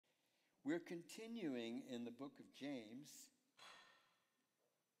We're continuing in the book of James,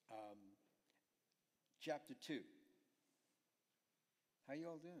 chapter 2. How you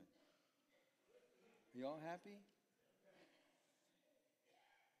all doing? Are you all happy?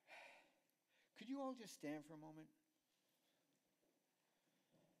 Could you all just stand for a moment?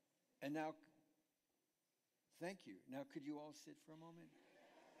 And now, thank you. Now, could you all sit for a moment?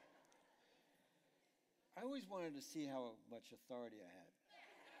 I always wanted to see how much authority I had.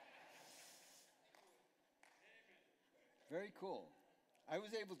 Very cool. I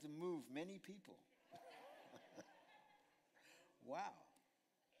was able to move many people. Wow.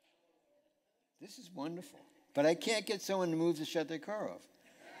 This is wonderful. But I can't get someone to move to shut their car off.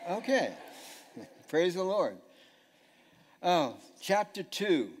 Okay. Praise the Lord. Oh, chapter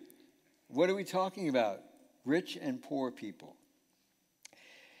 2. What are we talking about? Rich and poor people.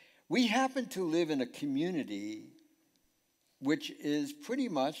 We happen to live in a community which is pretty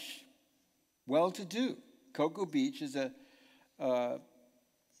much well-to-do. Cocoa Beach is a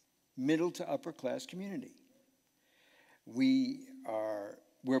middle to upper class community. We're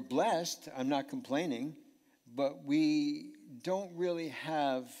blessed, I'm not complaining, but we don't really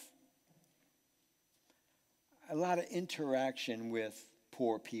have a lot of interaction with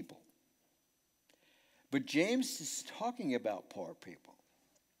poor people. But James is talking about poor people.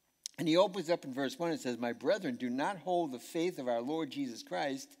 And he opens up in verse 1 and says, "My brethren, do not hold the faith of our Lord Jesus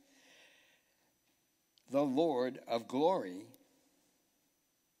Christ, the Lord of glory,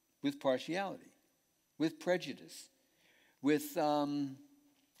 with partiality, with prejudice, with,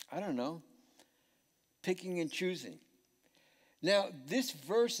 picking and choosing." Now, this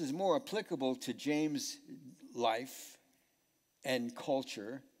verse is more applicable to James' life and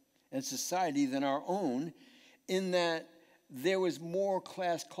culture and society than our own, in that there was more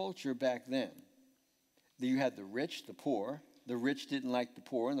class culture back then. You had the rich, the poor. The rich didn't like the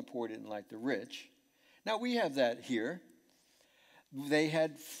poor, and the poor didn't like the rich. Now, we have that here. They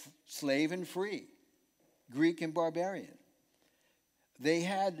had slave and free, Greek and barbarian. They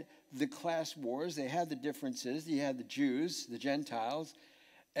had the class wars. They had the differences. You had the Jews, the Gentiles,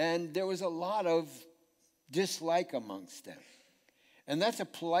 and there was a lot of dislike amongst them. And that's a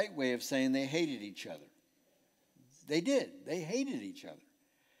polite way of saying they hated each other. They did. They hated each other.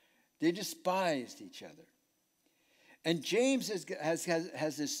 They despised each other. And James has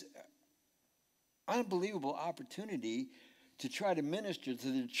this unbelievable opportunity to try to minister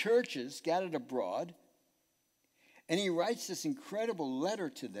to the churches scattered abroad. And he writes this incredible letter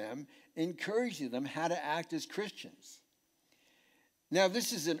to them, encouraging them how to act as Christians. Now,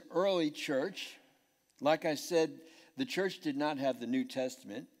 this is an early church. Like I said, the church did not have the New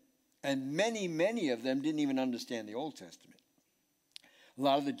Testament, and many of them didn't even understand the Old Testament. A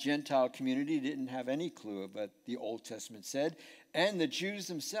lot of the Gentile community didn't have any clue of what the Old Testament said, and the Jews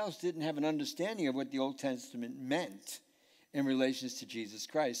themselves didn't have an understanding of what the Old Testament meant in relation to Jesus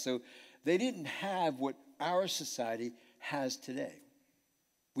Christ. So they didn't have what our society has today.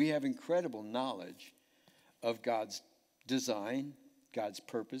 We have incredible knowledge of God's design, God's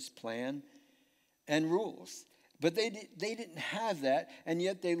purpose, plan, and rules. But they didn't have that, and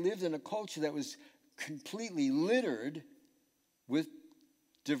yet they lived in a culture that was completely littered with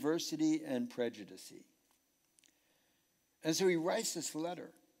diversity and prejudice. And so he writes this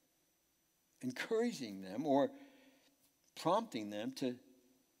letter, encouraging them or prompting them to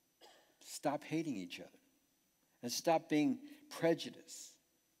stop hating each other and stop being prejudiced,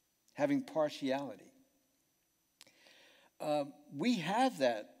 having partiality. We have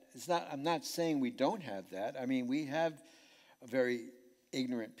that. I'm not saying we don't have that. I mean, we have very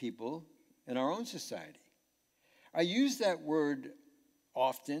ignorant people in our own society. I use that word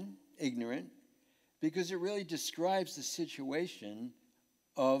often, ignorant, because it really describes the situation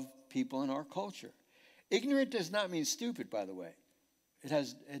of people in our culture. Ignorant does not mean stupid, by the way.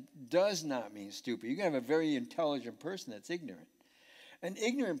 It does not mean stupid. You can have a very intelligent person that's ignorant. An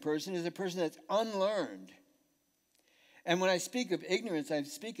ignorant person is a person that's unlearned. And when I speak of ignorance, I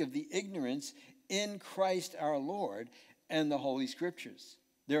speak of the ignorance in Christ our Lord and the Holy Scriptures.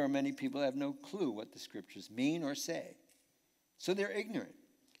 There are many people that have no clue what the Scriptures mean or say. So they're ignorant.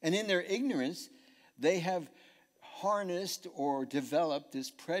 And in their ignorance, they have harnessed or developed this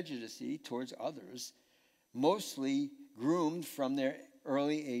prejudice towards others, mostly groomed from their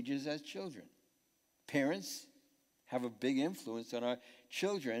early ages as children. Parents have a big influence on our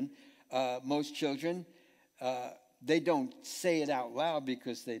children. Most children, they don't say it out loud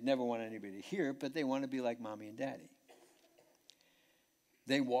because they never want anybody to hear it, but they want to be like mommy and daddy.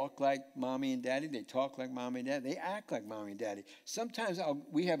 They walk like mommy and daddy. They talk like mommy and daddy. They act like mommy and daddy. Sometimes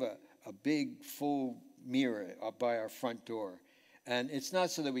we have a big, full mirror up by our front door. And it's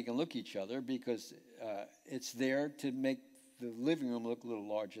not so that we can look each other, because it's there to make the living room look a little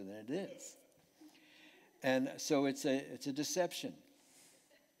larger than it is. And so it's a deception.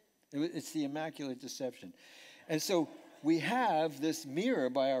 It's the immaculate deception. And so we have this mirror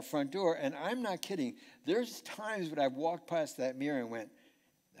by our front door, and I'm not kidding. There's times when I've walked past that mirror and went,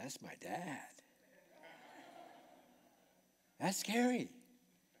 that's my dad. That's scary.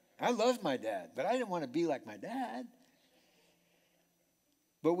 I love my dad, but I didn't want to be like my dad.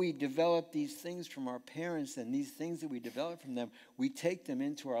 But we develop these things from our parents, and these things that we develop from them, we take them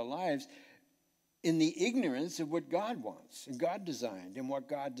into our lives in the ignorance of what God wants and God designed and what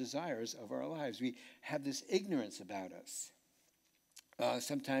God desires of our lives. We have this ignorance about us.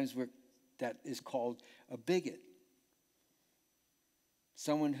 Sometimes that is called a bigot.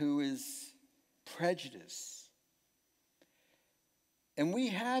 Someone who is prejudiced. And we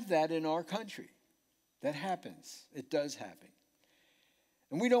have that in our country. That happens. It does happen.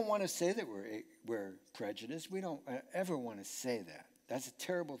 And we don't want to say that we're prejudiced. We don't ever want to say that. That's a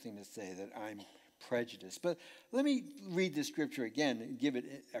terrible thing to say, that I'm prejudiced. But let me read the scripture again and give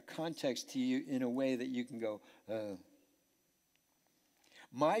it a context to you in a way that you can go,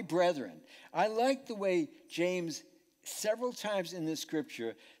 my brethren. I like the way James several times in the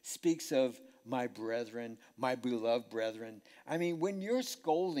scripture speaks of my brethren, my beloved brethren. I mean, when you're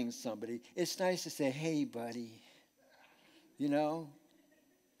scolding somebody, it's nice to say, hey, buddy. You know,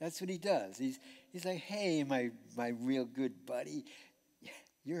 that's what he does. He's like, hey, my real good buddy.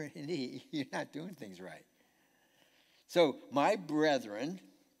 You're an idiot. You're not doing things right. So, my brethren,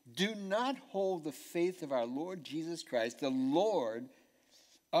 do not hold the faith of our Lord Jesus Christ, the Lord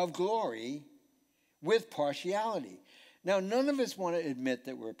of glory, with partiality. Now, none of us want to admit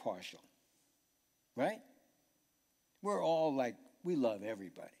that we're partial, right? We're all like, we love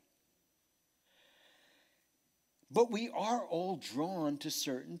everybody. But we are all drawn to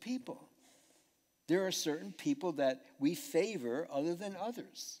certain people. There are certain people that we favor other than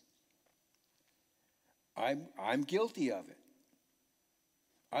others. I'm guilty of it.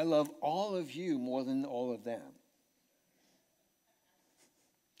 I love all of you more than all of them.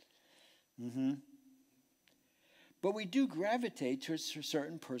 But we do gravitate to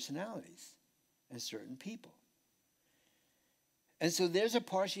certain personalities and certain people. And so there's a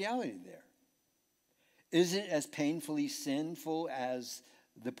partiality there. Is it as painfully sinful as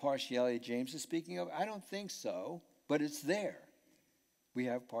the partiality James is speaking of? I don't think so, but it's there. We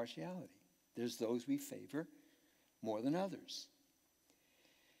have partiality. There's those we favor more than others.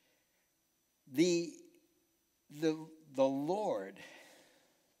 The Lord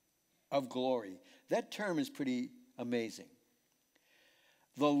of glory, that term is pretty amazing.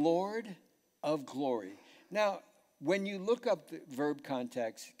 The Lord of glory. Now, when you look up the verb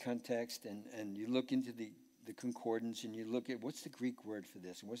context and you look into the concordance and you look at what's the Greek word for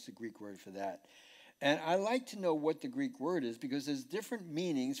this and what's the Greek word for that. And I like to know what the Greek word is, because there's different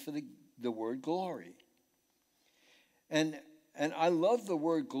meanings for the word glory. And I love the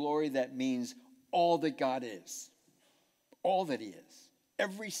word glory that means all that God is. All that he is.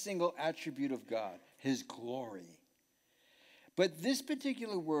 Every single attribute of God, his glory. But this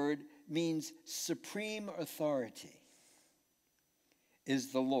particular word means supreme authority.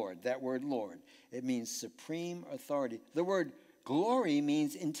 Is the Lord. That word Lord. It means supreme authority. The word glory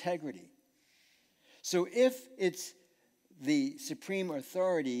means integrity. So if it's the supreme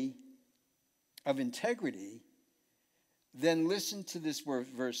authority of integrity, then listen to this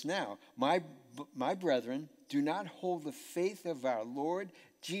verse now. My brethren, do not hold the faith of our Lord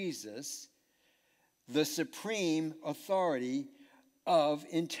Jesus, the supreme authority of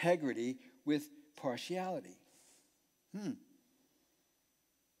integrity, with partiality.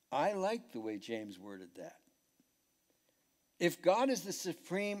 I like the way James worded that. If God is the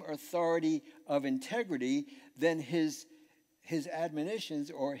supreme authority of integrity, then his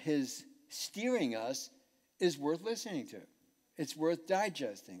admonitions or his steering us is worth listening to. It's worth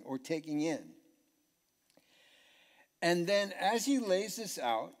digesting or taking in. And then as he lays this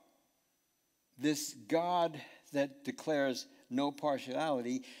out, this God that declares no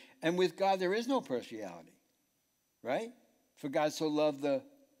partiality, and with God there is no partiality, right? For God so loved the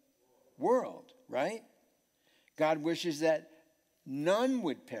world, right? God wishes that none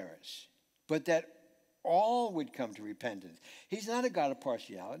would perish, but that all would come to repentance. He's not a God of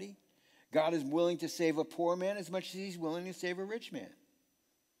partiality. God is willing to save a poor man as much as he's willing to save a rich man.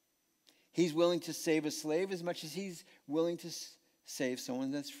 He's willing to save a slave as much as he's willing to save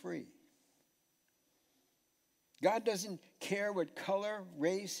someone that's free. God doesn't care what color,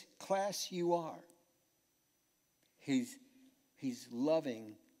 race, class you are. He's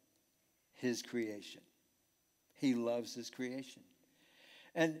loving his creation. He loves his creation.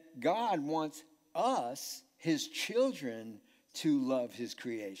 And God wants us, his children, to love his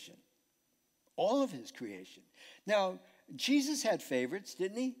creation. All of his creation. Now, Jesus had favorites,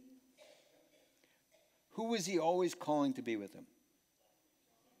 didn't he? Who was he always calling to be with him?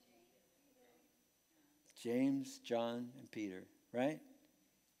 James, John, and Peter, right?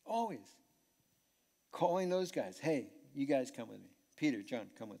 Always. Calling those guys. Hey, you guys come with me. Peter, John,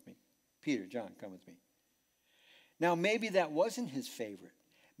 come with me. Peter, John, come with me. Now, maybe that wasn't his favorite.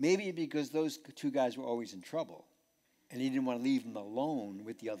 Maybe because those two guys were always in trouble, and he didn't want to leave them alone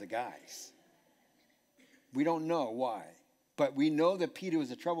with the other guys. We don't know why, but we know that Peter was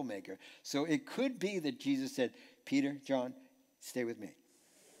a troublemaker. So it could be that Jesus said, Peter, John, stay with me.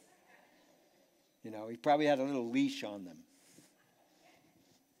 You know, he probably had a little leash on them,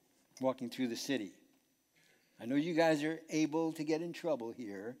 walking through the city. I know you guys are able to get in trouble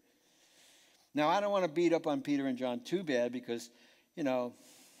here. Now, I don't want to beat up on Peter and John too bad because, you know,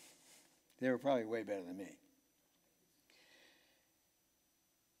 they were probably way better than me.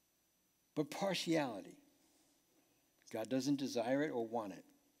 But partiality. God doesn't desire it or want it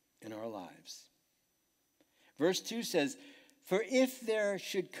in our lives. Verse 2 says, for if there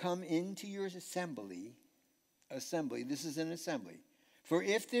should come into your assembly, this is an assembly. For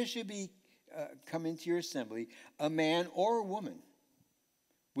if there should be come into your assembly a man or a woman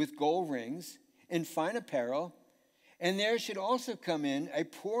with gold rings and fine apparel, and there should also come in a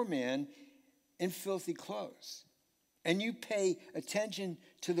poor man in filthy clothes, and you pay attention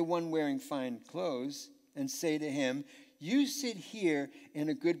to the one wearing fine clothes, and say to him, you sit here in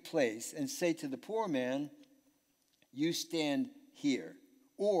a good place, and say to the poor man, you stand here,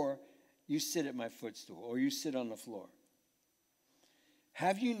 or you sit at my footstool, or you sit on the floor.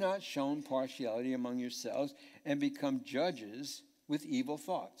 Have you not shown partiality among yourselves and become judges with evil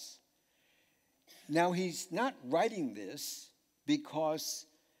thoughts? Now, he's not writing this because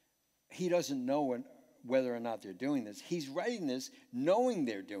he doesn't know whether or not they're doing this. He's writing this knowing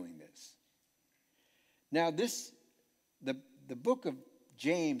they're doing this. Now, the book of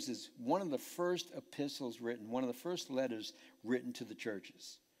James is one of the first epistles written, one of the first letters written to the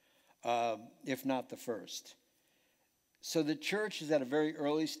churches, if not the first. So the church is at a very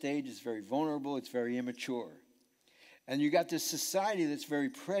early stage. It's very vulnerable. It's very immature. And you got this society that's very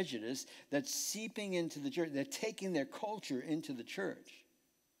prejudiced, that's seeping into the church. They're taking their culture into the church.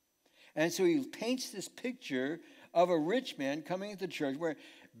 And so he paints this picture of a rich man coming into the church where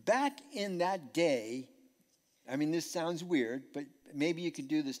back in that day, I mean, this sounds weird, but maybe you could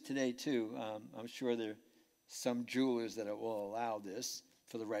do this today too. I'm sure there are some jewelers that will allow this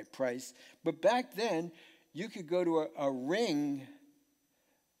for the right price. But back then, you could go to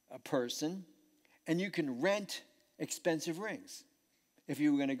a person, and you can rent expensive rings. If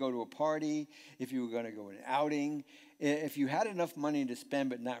you were going to go to a party, if you were going to go to an outing, if you had enough money to spend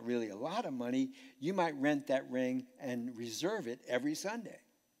but not really a lot of money, you might rent that ring and reserve it every Sunday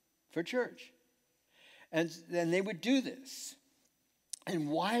for church. And then they would do this. And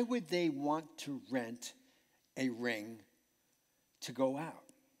why would they want to rent a ring to go out?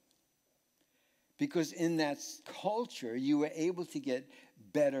 Because in that culture, you were able to get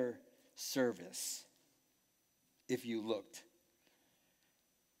better service if you looked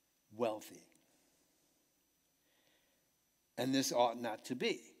wealthy. And this ought not to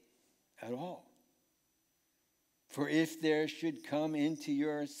be at all. For if there should come into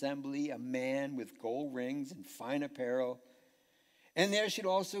your assembly a man with gold rings and fine apparel, and there should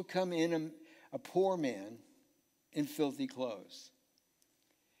also come in a poor man in filthy clothes.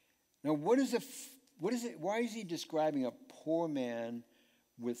 Now, why is he describing a poor man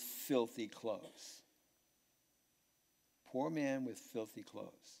with filthy clothes? Poor man with filthy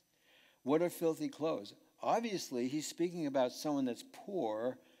clothes. What are filthy clothes? Obviously, he's speaking about someone that's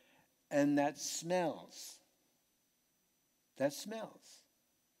poor and that smells. That smells.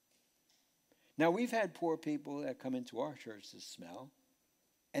 Now, we've had poor people that come into our church to smell,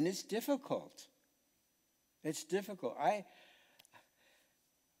 and it's difficult. It's difficult. I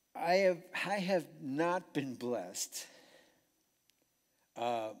have not been blessed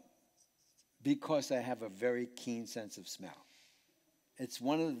because I have a very keen sense of smell. It's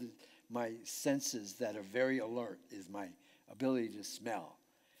one of my senses that are very alert, is my ability to smell,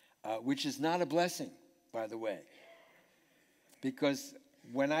 which is not a blessing, by the way. Because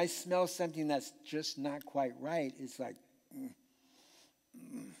when I smell something that's just not quite right, it's like,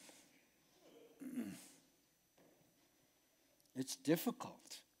 it's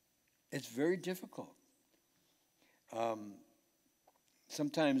difficult. It's very difficult.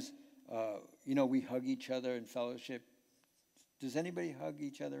 Sometimes, we hug each other in fellowship. Does anybody hug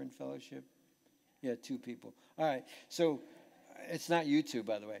each other in fellowship? Yeah, 2 people. All right. So It's not YouTube,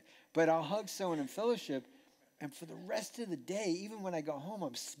 by the way. But I'll hug someone in fellowship, and for the rest of the day, even when I go home,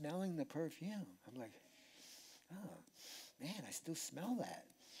 I'm smelling the perfume. I'm like, oh, man, I still smell that.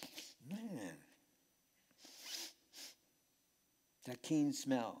 Man. That keen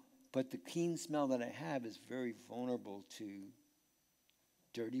smell. But the keen smell that I have is very vulnerable to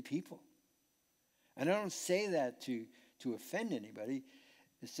dirty people. And I don't say that to offend anybody.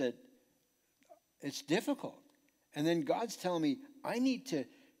 It's that it's difficult. And then God's telling me I need to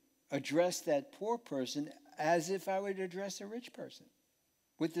address that poor person as if I would address a rich person.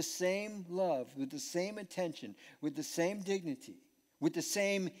 With the same love, with the same attention, with the same dignity, with the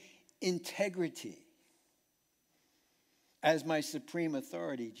same integrity as my supreme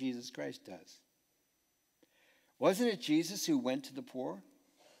authority, Jesus Christ, does. Wasn't it Jesus who went to the poor?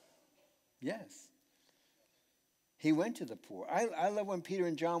 Yes. He went to the poor. I love when Peter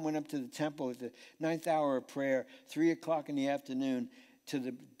and John went up to the temple at the 9th hour of prayer, 3 o'clock in the afternoon, to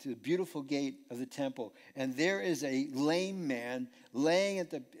the beautiful gate of the temple. And there is a lame man laying at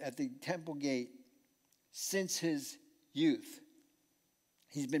the temple gate since his youth.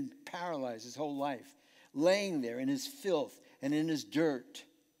 He's been paralyzed his whole life, laying there in his filth and in his dirt.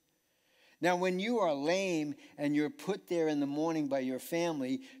 Now, when you are lame and you're put there in the morning by your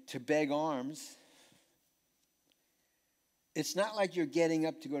family to beg alms, it's not like you're getting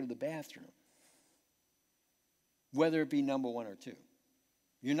up to go to the bathroom, whether it be number 1 or 2.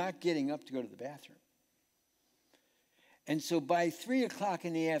 You're not getting up to go to the bathroom. And so by 3 o'clock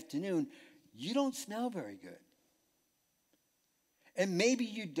in the afternoon, you don't smell very good. And maybe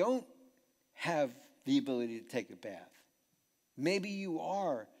you don't have the ability to take a bath. Maybe you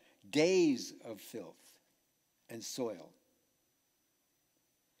are days of filth and soil.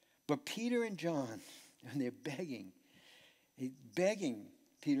 But Peter and John, and they're begging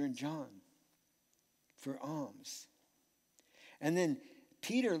Peter and John for alms. And then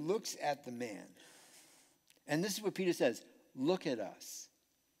Peter looks at the man. And this is what Peter says, look at us.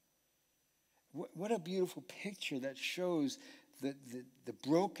 What a beautiful picture that shows the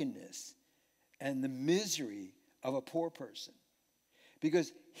brokenness and the misery of a poor person.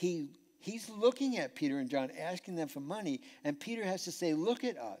 Because he's looking at Peter and John, asking them for money, and Peter has to say, look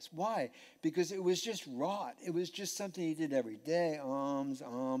at us. Why? Because it was just rot. It was just something he did every day. Alms,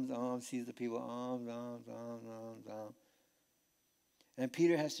 alms, alms. Sees the people, alms, alms, alms, alms, alms. And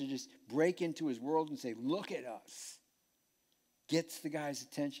Peter has to just break into his world and say, look at us. Gets the guy's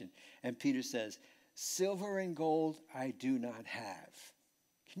attention. And Peter says, silver and gold I do not have.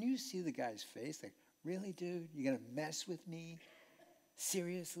 Can you see the guy's face? Like, really, dude? You're going to mess with me?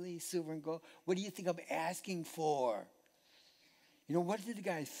 Seriously? Silver and gold? What do you think I'm asking for? You know, what did the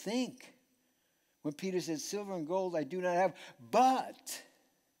guy think? When Peter says, silver and gold I do not have, but,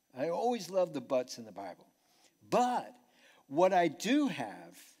 I always love the buts in the Bible. But, what I do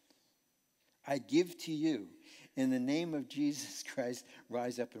have, I give to you. In the name of Jesus Christ,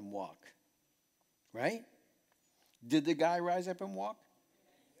 rise up and walk. Right? Did the guy rise up and walk?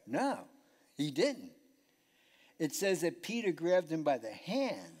 No, he didn't. It says that Peter grabbed him by the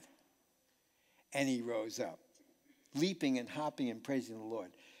hand and he rose up, leaping and hopping and praising the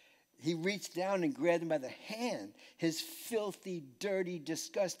Lord. He reached down and grabbed him by the hand, his filthy, dirty,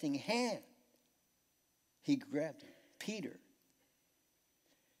 disgusting hand. He grabbed him, Peter.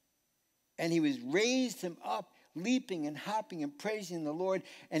 And he raised him up, leaping and hopping and praising the Lord.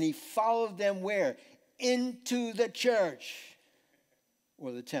 And he followed them where? Into the church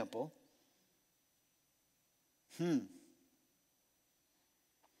or the temple.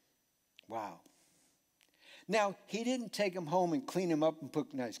 Wow. Now, he didn't take him home and clean him up and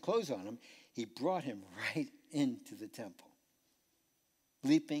put nice clothes on him. He brought him right into the temple,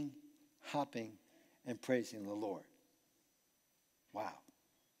 leaping, hopping, and praising the Lord. Wow.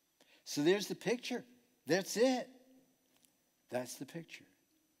 So there's the picture. That's it. That's the picture.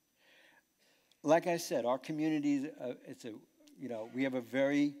 Like I said, our community, we have a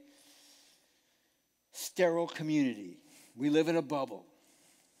very sterile community. We live in a bubble.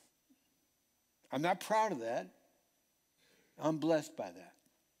 I'm not proud of that. I'm blessed by that.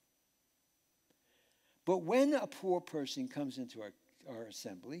 But when a poor person comes into our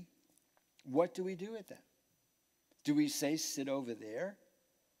assembly, what do we do with them? Do we say, sit over there?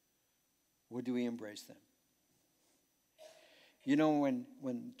 Or do we embrace them? You know,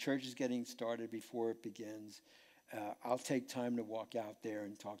 when church is getting started, before it begins, I'll take time to walk out there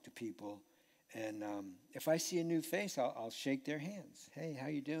and talk to people. And if I see a new face, I'll shake their hands. Hey, how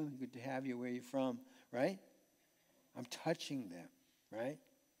you doing? Good to have you. Where are you from? Right? I'm touching them, right?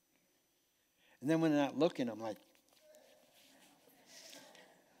 And then when they're not looking, I'm like,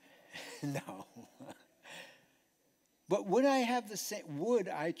 no. But would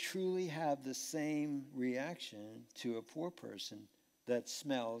I truly have the same reaction to a poor person that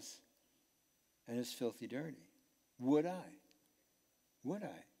smells and is filthy dirty? Would I? Would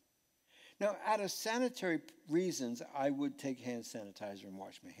I? Now, out of sanitary reasons, I would take hand sanitizer and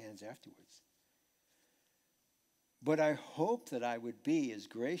wash my hands afterwards. But I hope that I would be as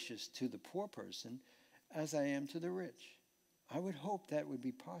gracious to the poor person as I am to the rich. I would hope that would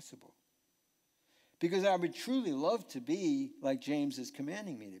be possible. Because I would truly love to be like James is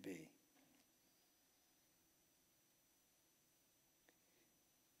commanding me to be.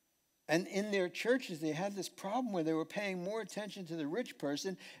 And in their churches, they had this problem where they were paying more attention to the rich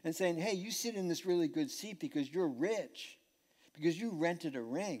person and saying, hey, you sit in this really good seat because you're rich, because you rented a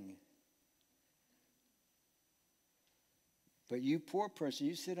ring. But you poor person,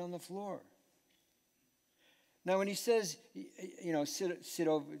 you sit on the floor. Now, when he says,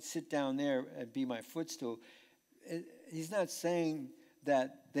 sit down there and be my footstool, he's not saying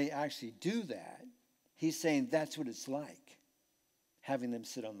that they actually do that. He's saying that's what it's like, having them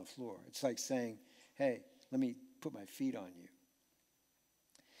sit on the floor. It's like saying, hey, let me put my feet on you.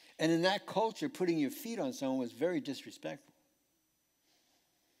 And in that culture, putting your feet on someone was very disrespectful.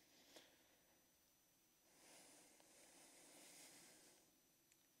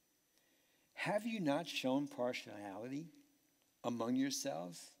 Have you not shown partiality among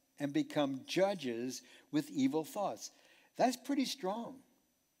yourselves and become judges with evil thoughts? That's pretty strong.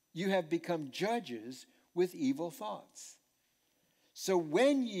 You have become judges with evil thoughts. So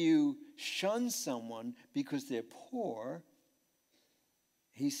when you shun someone because they're poor,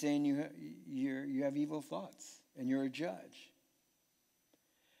 he's saying you have evil thoughts and you're a judge.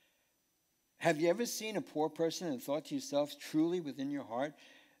 Have you ever seen a poor person and thought to yourself, truly within your heart,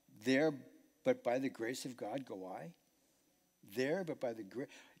 there but by the grace of God go I? There but by the grace,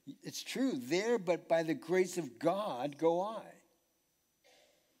 it's true, there but by the grace of God go I.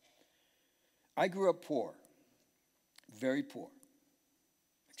 I grew up poor, very poor,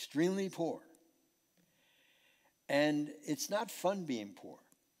 extremely poor. And it's not fun being poor,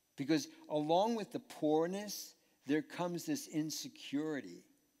 because along with the poorness, there comes this insecurity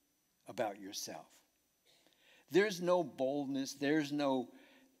about yourself. There's no boldness, there's no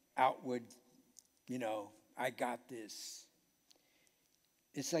outward, I got this.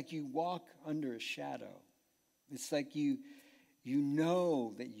 It's like you walk under a shadow. It's like you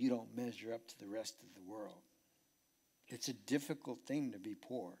know that you don't measure up to the rest of the world. It's a difficult thing to be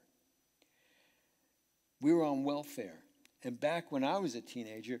poor. We were on welfare. And back when I was a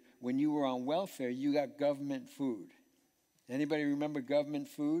teenager, when you were on welfare, you got government food. Anybody remember government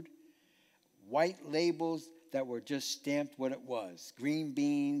food? White labels that were just stamped what it was. Green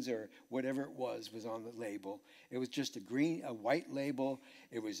beans or whatever it was on the label. It was just a white label.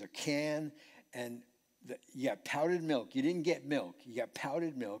 It was a can, and you got powdered milk. You didn't get milk. You got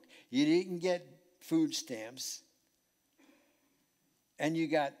powdered milk. You didn't get food stamps. And you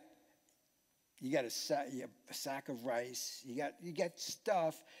got a sack of rice. You got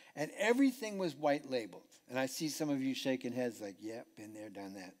stuff, and everything was white labeled. And I see some of you shaking heads like, yep, been there,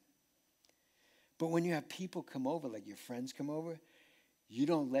 done that. But when you have people come over, like your friends come over, you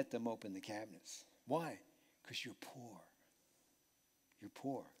don't let them open the cabinets. Why? Because you're poor. You're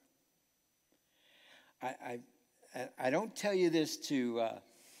poor. I don't tell you this to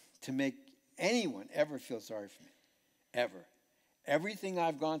make anyone ever feel sorry for me, ever. Everything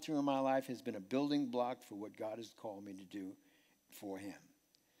I've gone through in my life has been a building block for what God has called me to do for him.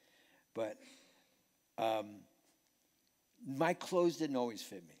 But my clothes didn't always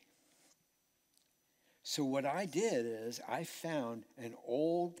fit me. So what I did is I found an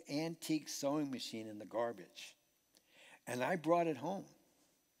old antique sewing machine in the garbage. And I brought it home.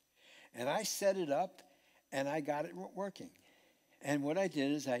 And I set it up and I got it working. And what I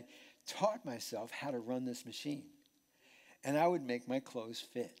did is I taught myself how to run this machine. And I would make my clothes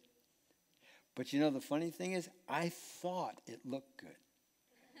fit. But the funny thing is, I thought it looked good.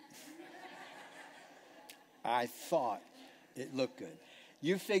 I thought it looked good.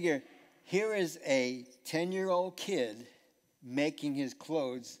 You figure, here is a 10-year-old kid making his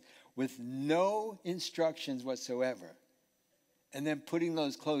clothes with no instructions whatsoever, and then putting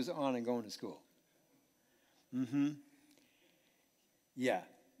those clothes on and going to school. Yeah,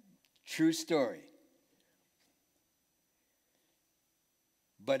 true story.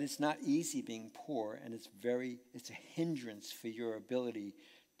 But it's not easy being poor, and it's a hindrance for your ability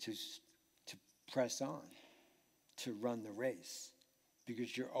to press on, to run the race,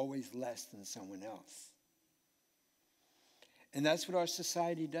 because you're always less than someone else. And that's what our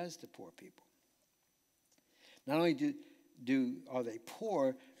society does to poor people. Not only are they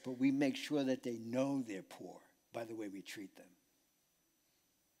poor, but we make sure that they know they're poor. by the way we treat them.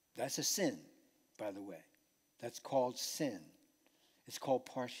 That's a sin, by the way. That's called sin. It's called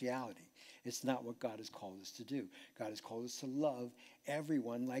partiality. It's not what God has called us to do. God has called us to love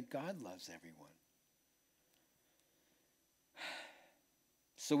everyone like God loves everyone.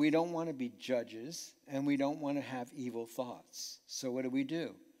 So we don't want to be judges, and we don't want to have evil thoughts. So what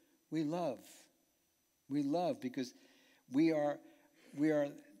do? We love. We love because we are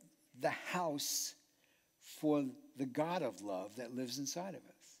the house for the God of love that lives inside of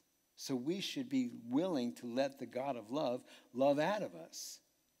us. So we should be willing to let the God of love out of us.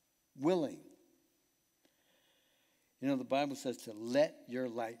 Willing. You know, the Bible says to let your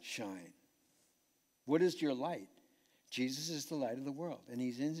light shine. What is your light? Jesus is the light of the world, and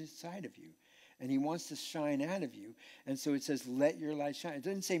he's inside of you. And he wants to shine out of you. And so it says, let your light shine. It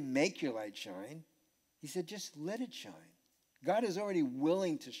doesn't say make your light shine. He said, just let it shine. God is already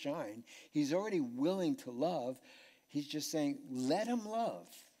willing to shine. He's already willing to love. He's just saying, let him love.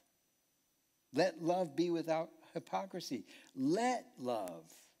 Let love be without hypocrisy. Let love.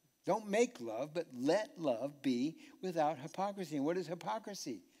 Don't make love, but let love be without hypocrisy. And what is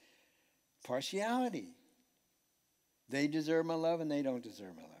hypocrisy? Partiality. They deserve my love and they don't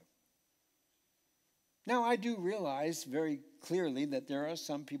deserve my love. Now, I do realize very clearly that there are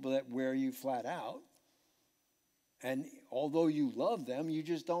some people that wear you flat out. And although you love them, you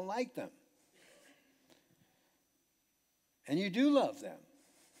just don't like them. And you do love them.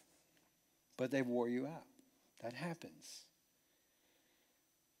 But they wore you out. That happens.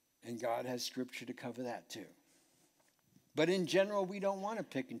 And God has scripture to cover that too. But in general, we don't want to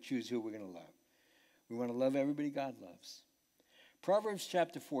pick and choose who we're going to love. We want to love everybody God loves. Proverbs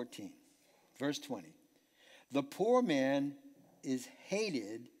chapter 14, verse 20. The poor man is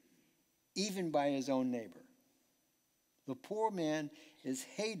hated even by his own neighbor. The poor man is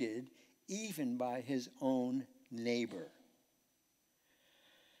hated even by his own neighbor.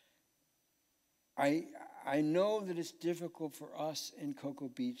 I know that it's difficult for us in Cocoa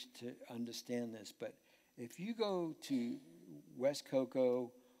Beach to understand this, but if you go to West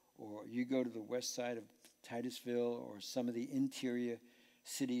Cocoa or you go to the west side of Titusville or some of the interior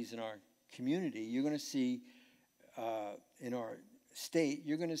cities in our community, you're going to see, in our state,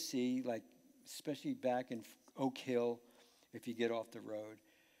 you're going to see, like, especially back in Oak Hill, if you get off the road,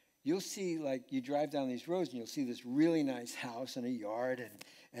 you'll see, like, you drive down these roads and you'll see this really nice house and a yard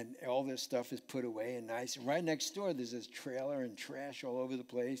and all this stuff is put away and nice. And right next door, there's this trailer and trash all over the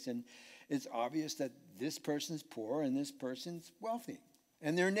place. And it's obvious that this person's poor and this person's wealthy.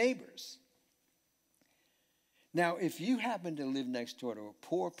 And they're neighbors. Now, if you happen to live next door to a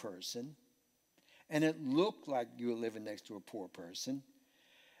poor person, and it looked like you were living next to a poor person,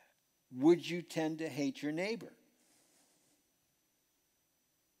 would you tend to hate your neighbor?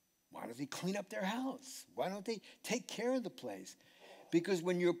 Why don't they clean up their house? Why don't they take care of the place? Because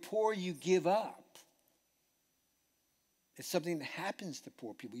when you're poor, you give up. It's something that happens to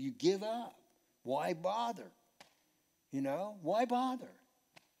poor people. You give up. Why bother? You know, why bother?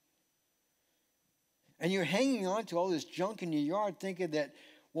 And you're hanging on to all this junk in your yard thinking that,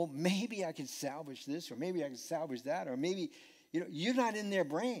 well, maybe I can salvage this, or maybe I can salvage that, or maybe, you know, you're not in their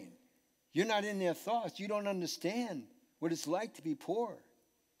brain. You're not in their thoughts. You don't understand what it's like to be poor.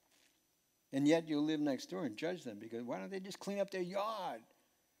 And yet you'll live next door and judge them because why don't they just clean up their yard?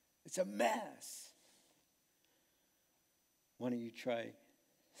 It's a mess. Why don't you try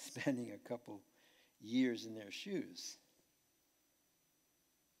spending a couple years in their shoes?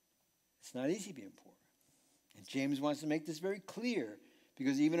 It's not easy being poor. And James wants to make this very clear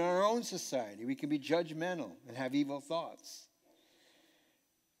because even in our own society, we can be judgmental and have evil thoughts.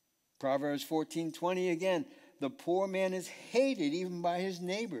 Proverbs 14:20 again, the poor man is hated even by his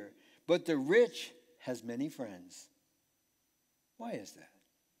neighbor, but the rich has many friends. Why is that?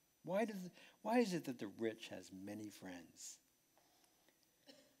 Why is it that the rich has many friends?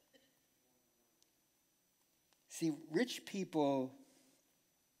 See, rich people,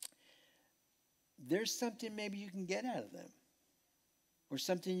 there's something maybe you can get out of them, or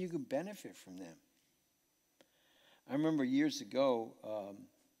something you can benefit from them. I remember years ago,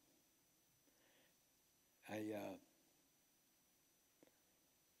 I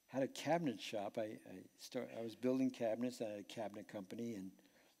had a cabinet shop. I was building cabinets. I had a cabinet company, and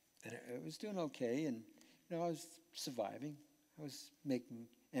it was doing okay. And you know, I was surviving. I was making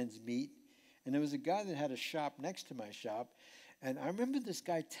ends meet. And there was a guy that had a shop next to my shop, and I remember this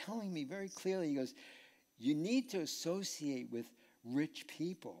guy telling me very clearly. He goes, "You need to associate with rich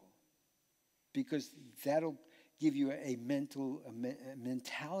people because that'll give you a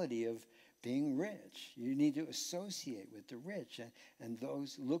mentality of being rich. You need to associate with the rich, and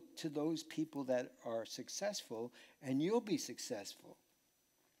those look to those people that are successful, and you'll be successful.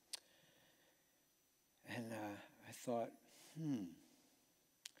 And I thought,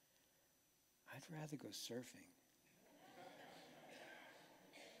 I'd rather go surfing.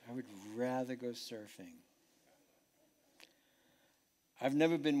 I would rather go surfing. I've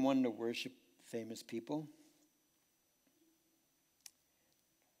never been one to worship famous people.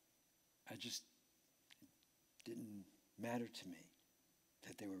 It just didn't matter to me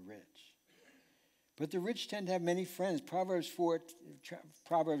that they were rich. But the rich tend to have many friends. Proverbs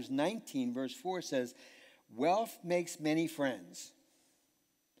 19, verse 4 says, wealth makes many friends,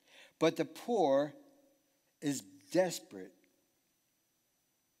 but the poor is desperate.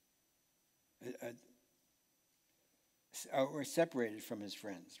 Or separated from his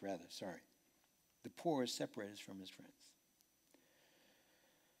friends, rather, sorry. The poor is separated from his friends.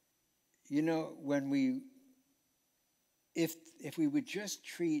 You know, if we would just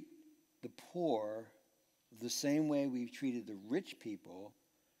treat the poor the same way we treated the rich people,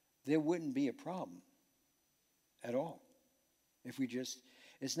 there wouldn't be a problem at all.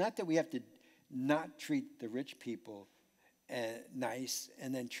 It's not that we have to not treat the rich people nice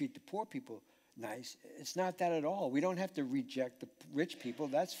and then treat the poor people nice. It's not that at all. We don't have to reject the rich people.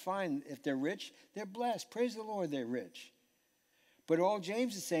 That's fine. If they're rich, they're blessed. Praise the Lord, they're rich. But all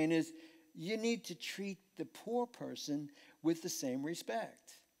James is saying is you need to treat the poor person with the same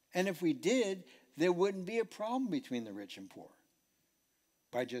respect. And if we did, there wouldn't be a problem between the rich and poor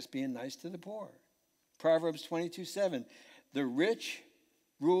by just being nice to the poor. Proverbs 22:7, the rich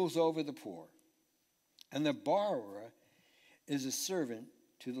rules over the poor, and the borrower is a servant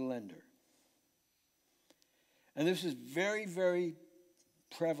to the lender. And this is very, very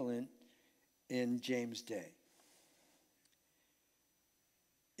prevalent in James' day.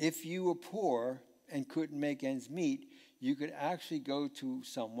 If you were poor and couldn't make ends meet, you could actually go to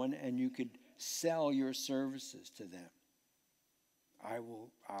someone and you could sell your services to them.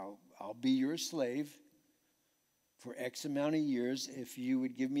 I'll be your slave for X amount of years if you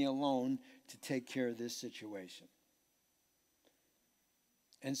would give me a loan to take care of this situation.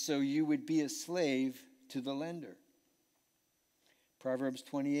 And so you would be a slave to the lender. Proverbs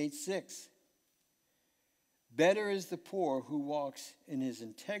 28:6. Better is the poor who walks in his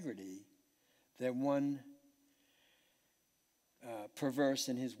integrity than one perverse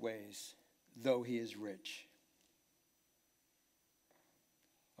in his ways, though he is rich.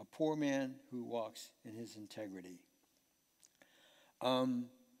 A poor man who walks in his integrity. You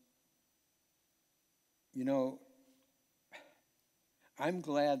know, I'm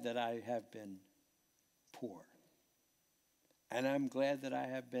glad that I have been poor. And I'm glad that I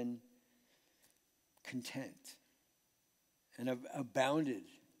have been content and have abounded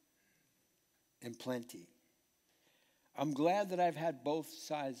in plenty. I'm glad that I've had both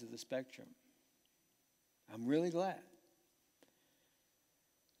sides of the spectrum. I'm really glad.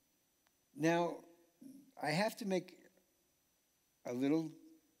 Now, I have to make a little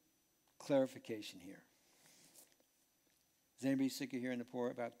clarification here. Is anybody sick of hearing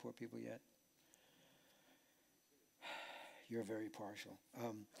about poor people yet? You're very partial.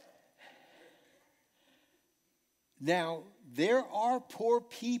 Now, there are poor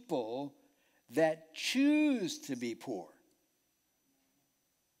people that choose to be poor.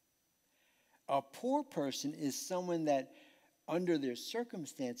 A poor person is someone that, under their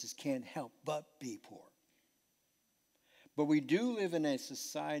circumstances, can't help but be poor. But we do live in a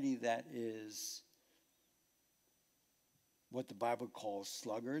society that is what the Bible calls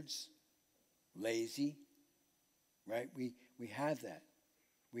sluggards, lazy, right? We have that.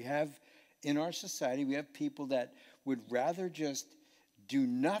 We have, in our society, we have people that would rather just do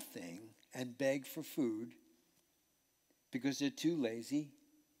nothing and beg for food because they're too lazy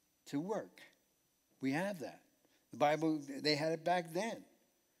to work. We have that. The Bible, they had it back then.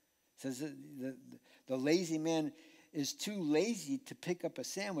 It says that the lazy man is too lazy to pick up a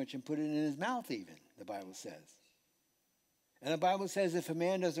sandwich and put it in his mouth even, the Bible says. And the Bible says if a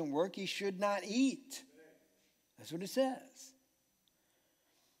man doesn't work, he should not eat. That's what it says.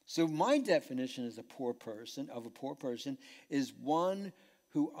 So my definition as a poor person is one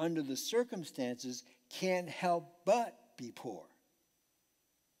who under the circumstances can't help but be poor.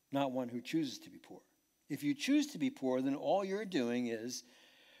 Not one who chooses to be poor. If you choose to be poor, then all you're doing is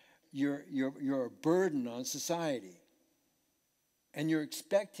you're a burden on society. And you're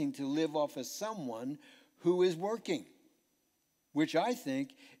expecting to live off of someone who is working, which I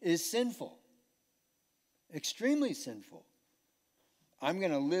think is sinful. Extremely sinful. I'm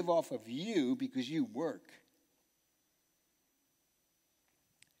going to live off of you because you work.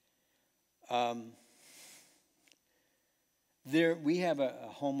 Um, we have a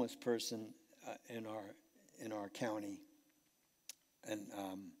homeless person in our county, and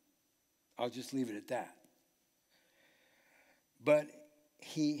I'll just leave it at that. But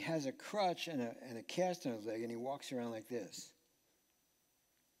he has a crutch and a cast on his leg, and he walks around like this,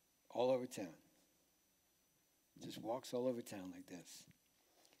 all over town. Just walks all over town like this.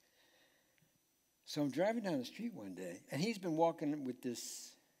 So I'm driving down the street one day, and he's been walking with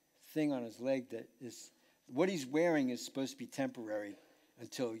this thing on his leg that is, what he's wearing is supposed to be temporary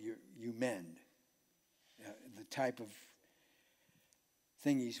until you mend. The type of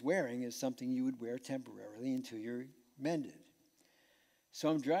thing he's wearing is something you would wear temporarily until you're mended. So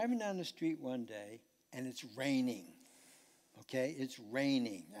I'm driving down the street one day, and it's raining. Okay? It's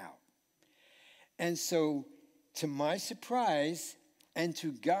raining out. And so, to my surprise, and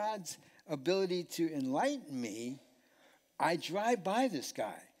to God's ability to enlighten me, I drive by this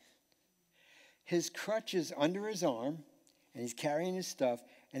guy. His crutch is under his arm, and he's carrying his stuff,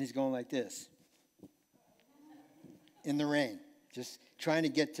 and he's going like this in the rain, just trying to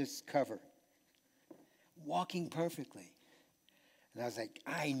get to cover, walking perfectly. And I was like,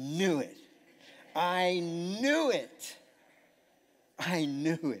 I knew it. I knew it. I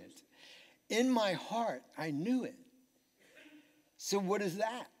knew it. In my heart, I knew it. So what is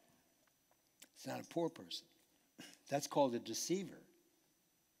that? It's not a poor person. That's called a deceiver.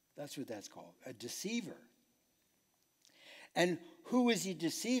 That's what that's called, a deceiver. And who is he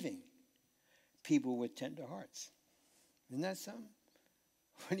deceiving? People with tender hearts. Isn't that something?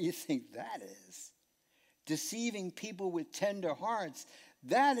 What do you think that is? Deceiving people with tender hearts.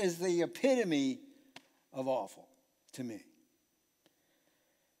 That is the epitome of awful to me.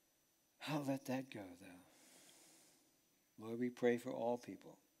 I'll let that go, though. Lord, we pray for all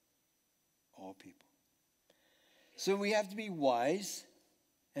people. All people. So we have to be wise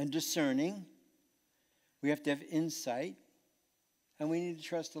and discerning. We have to have insight. And we need to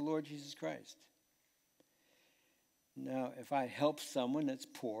trust the Lord Jesus Christ. Now, if I help someone that's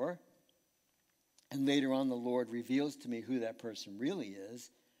poor, and later on the Lord reveals to me who that person really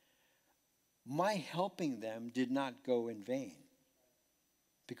is, my helping them did not go in vain.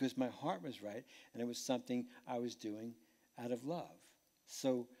 Because my heart was right, and it was something I was doing out of love.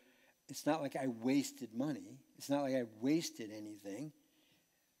 So it's not like I wasted money. It's not like I wasted anything.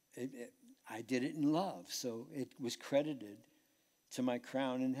 I did it in love, so it was credited to my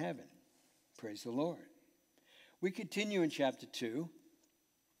crown in heaven. Praise the Lord. We continue in chapter 2.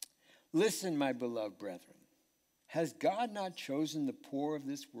 Listen, my beloved brethren, has God not chosen the poor of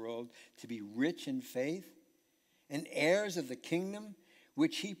this world to be rich in faith and heirs of the kingdom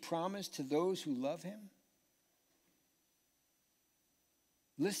which he promised to those who love him?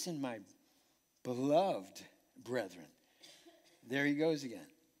 Listen, my beloved brethren. There he goes again.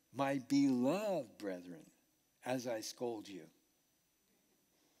 My beloved brethren, as I scold you.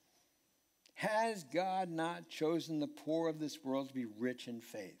 Has God not chosen the poor of this world to be rich in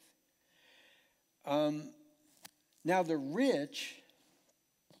faith? Now the rich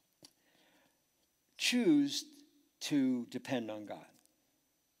choose to depend on God.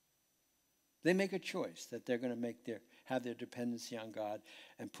 They make a choice that they're going to have their dependency on God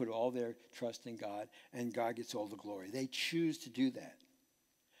and put all their trust in God, and God gets all the glory. They choose to do that.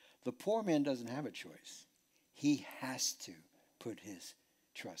 The poor man doesn't have a choice. He has to put his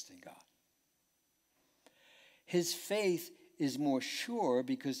trust in God. His faith is more sure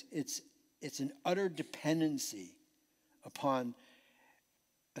because it's an utter dependency upon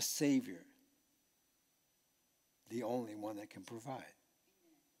a Savior, the only one that can provide.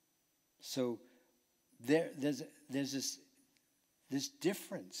 So there's this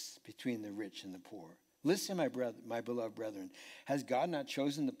difference between the rich and the poor. Listen, my beloved brethren, has God not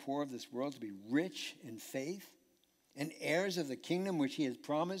chosen the poor of this world to be rich in faith and heirs of the kingdom which he has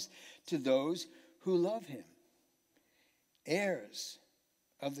promised to those who love him? Heirs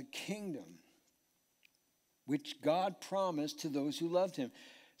of the kingdom which God promised to those who loved him.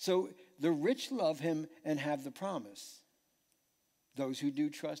 So the rich love him and have the promise. Those who do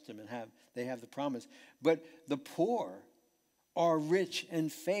trust him they have the promise. But the poor are rich in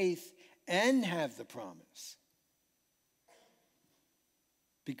faith and have the promise.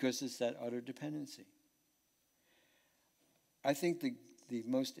 Because it's that utter dependency. I think the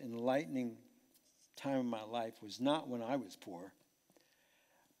most enlightening time of my life was not when I was poor,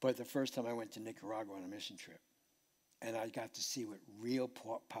 but the first time I went to Nicaragua on a mission trip. And I got to see what real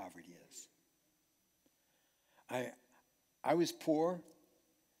poverty is. I was poor.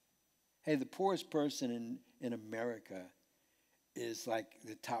 Hey, the poorest person in America is like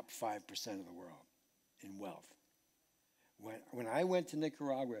the top 5% of the world in wealth. When I went to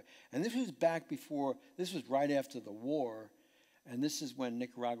Nicaragua, and this was right after the war, and this is when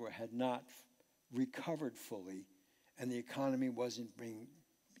Nicaragua had not recovered fully, and the economy wasn't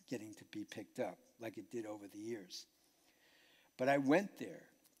getting to be picked up like it did over the years. But I went there,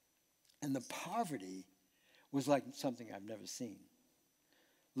 and the poverty was like something I've never seen.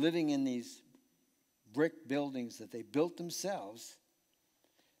 Living in these brick buildings that they built themselves,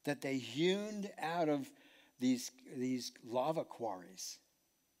 that they hewn out of these lava quarries.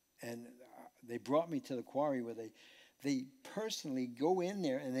 And they brought me to the quarry where they personally go in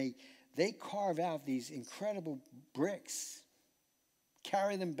there and they carve out these incredible bricks,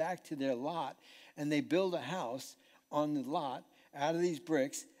 carry them back to their lot, and they build a house on the lot out of these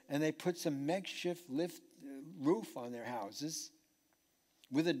bricks, and they put some makeshift roof on their houses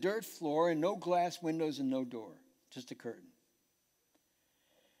with a dirt floor and no glass windows and no door, just a curtain.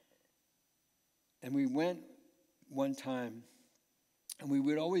 And we went one time, and we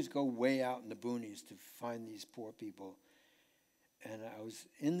would always go way out in the boonies to find these poor people. And I was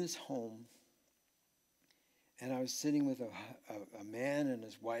in this home, and I was sitting with a man and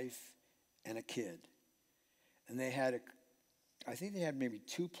his wife and a kid. And they had I think they had maybe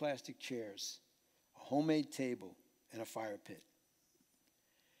 2 plastic chairs, a homemade table, and a fire pit.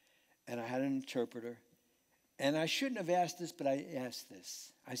 And I had an interpreter. And I shouldn't have asked this, but I asked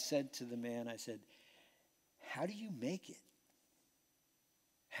this. I said to the man, I said, how do you make it?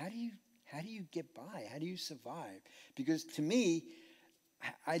 How do you get by? How do you survive? Because to me,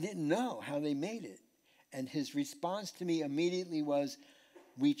 I didn't know how they made it. And his response to me immediately was,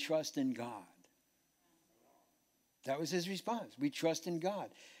 we trust in God. That was his response. We trust in God.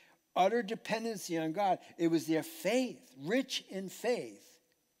 Utter dependency on God. It was their faith, rich in faith.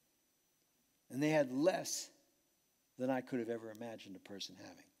 And they had less than I could have ever imagined a person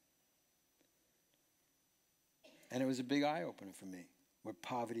having. And it was a big eye-opener for me, what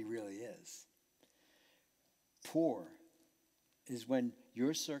poverty really is. Poor is when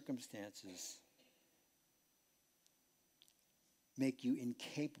your circumstances make you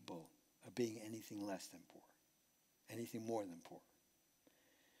incapable of being anything less than poor, anything more than poor.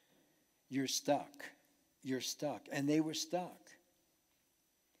 You're stuck. You're stuck. And they were stuck.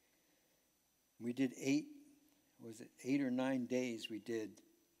 We did 8 or 9 days we did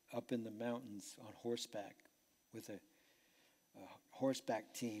up in the mountains on horseback with a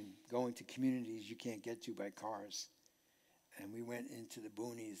horseback team going to communities you can't get to by cars. And we went into the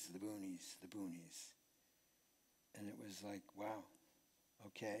boonies, the boonies, the boonies. And it was like, wow,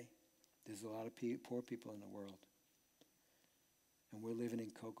 okay, there's a lot of poor people in the world. And we're living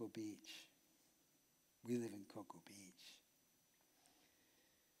in Cocoa Beach. We live in Cocoa Beach.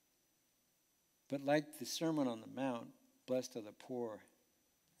 But like the Sermon on the Mount, blessed are the poor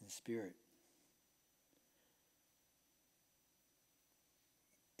in spirit.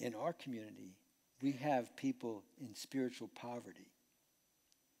 In our community, we have people in spiritual poverty.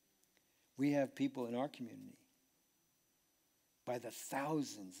 We have people in our community, by the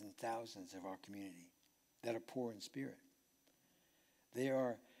thousands and thousands of our community, that are poor in spirit. They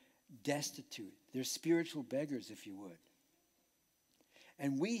are destitute. They're spiritual beggars, if you would.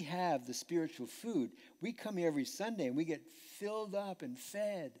 And we have the spiritual food. We come here every Sunday and we get filled up and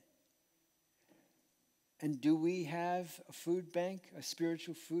fed. And do we have a food bank, a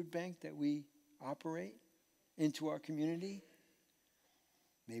spiritual food bank that we operate into our community?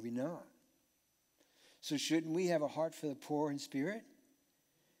 Maybe not. So shouldn't we have a heart for the poor in spirit?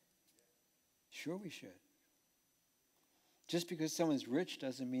 Sure we should. Just because someone's rich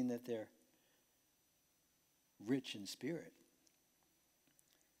doesn't mean that they're rich in spirit.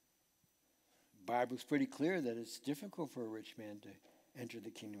 The Bible's pretty clear that it's difficult for a rich man to enter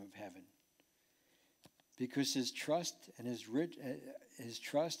the kingdom of heaven, because his trust and his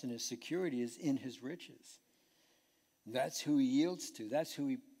security is in his riches. That's who he yields to. That's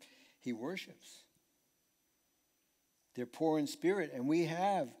who he worships. They're poor in spirit, and we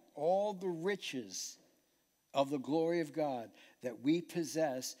have all the riches of the glory of God that we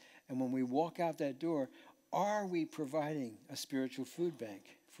possess. And when we walk out that door, are we providing a spiritual food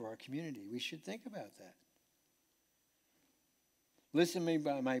bank for our community? We should think about that. Listen to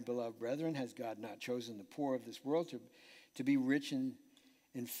me, my beloved brethren. Has God not chosen the poor of this world to be rich in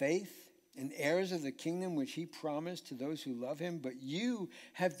faith and heirs of the kingdom which he promised to those who love him? But you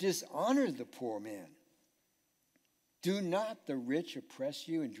have dishonored the poor man. Do not the rich oppress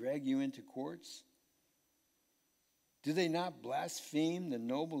you and drag you into courts? Do they not blaspheme the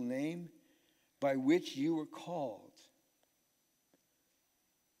noble name by which you were called?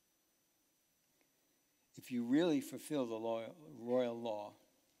 If you really fulfill the royal law,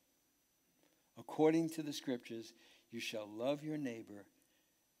 according to the scriptures, you shall love your neighbor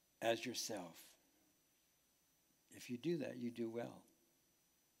as yourself. If you do that, you do well.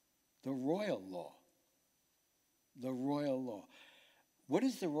 The royal law. The royal law. What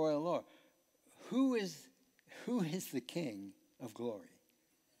is the royal law? Who is the King of glory?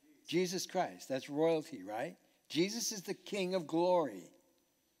 Jesus Christ. That's royalty, right? Jesus is the King of glory.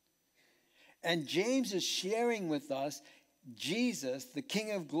 And James is sharing with us Jesus, the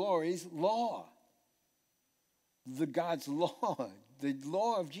King of glory's law. The God's law. The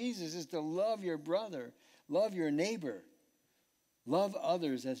law of Jesus is to love your brother, love your neighbor, love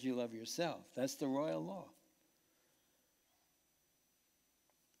others as you love yourself. That's the royal law.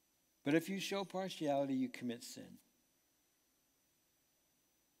 But if you show partiality, you commit sin.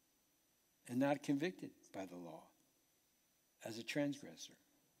 And not convicted by the law as a transgressor.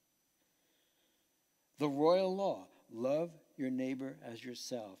 The royal law, love your neighbor as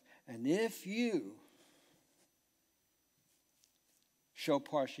yourself. And if you show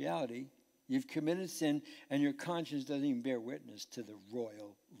partiality, you've committed sin, and your conscience doesn't even bear witness to the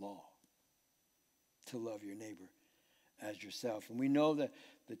royal law, to love your neighbor as yourself. And we know that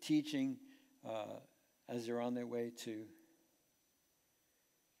the teaching, as they're on their way to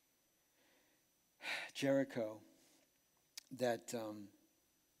Jericho, that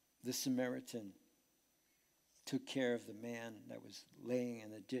the Samaritan took care of the man that was laying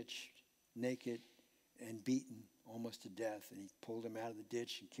in the ditch, naked and beaten almost to death, and he pulled him out of the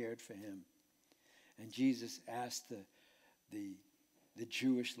ditch and cared for him. And Jesus asked the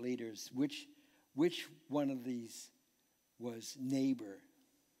Jewish leaders, which one of these was neighbor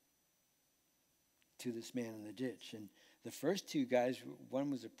to this man in the ditch? And the first two guys,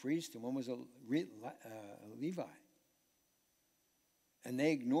 one was a priest and one was a Levi. And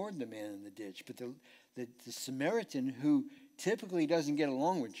they ignored the man in the ditch. But the Samaritan, who typically doesn't get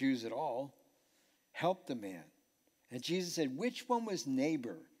along with Jews at all, helped the man. And Jesus said, which one was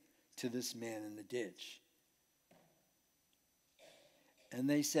neighbor to this man in the ditch? And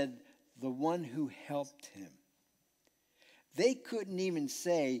they said, the one who helped him. They couldn't even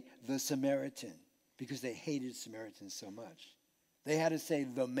say the Samaritan because they hated Samaritans so much. They had to say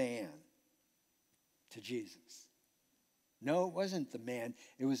the man to Jesus. No, it wasn't the man.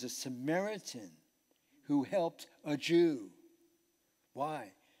 It was a Samaritan who helped a Jew.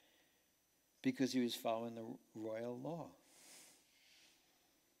 Why? Because he was following the royal law.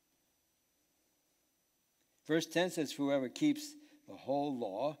 Verse 10 says, whoever keeps the whole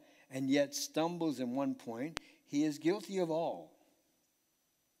law and yet stumbles in one point, he is guilty of all.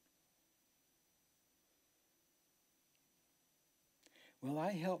 Well,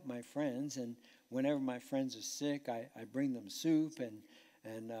 I help my friends, and whenever my friends are sick, I bring them soup,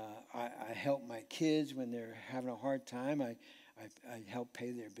 and I help my kids when they're having a hard time. I help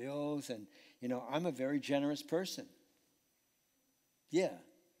pay their bills, and, I'm a very generous person. Yeah.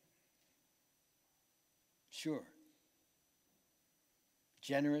 Sure.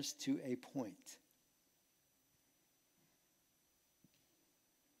 Generous to a point.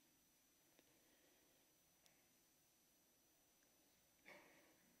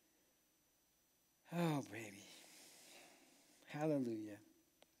 Oh, baby. Hallelujah.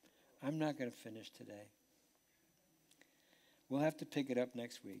 I'm not going to finish today. We'll have to pick it up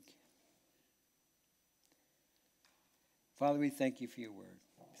next week. Father, we thank you for your word.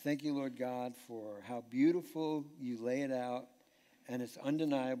 Thank you, Lord God, for how beautiful you lay it out, and it's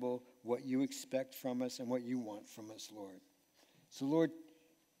undeniable what you expect from us and what you want from us, Lord. So, Lord,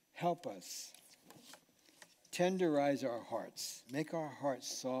 help us. Tenderize our hearts. Make our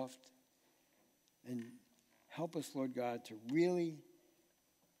hearts soft. And help us, Lord God, to really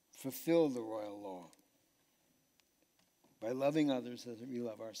fulfill the royal law by loving others as we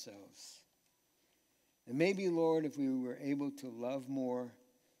love ourselves. And maybe, Lord, if we were able to love more,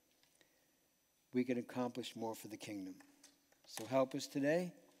 we could accomplish more for the kingdom. So help us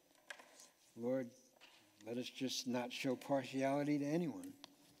today. Lord, let us just not show partiality to anyone,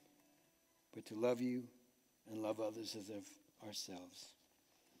 but to love you and love others as of ourselves.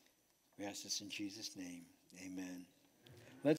 We ask this in Jesus' name. Amen.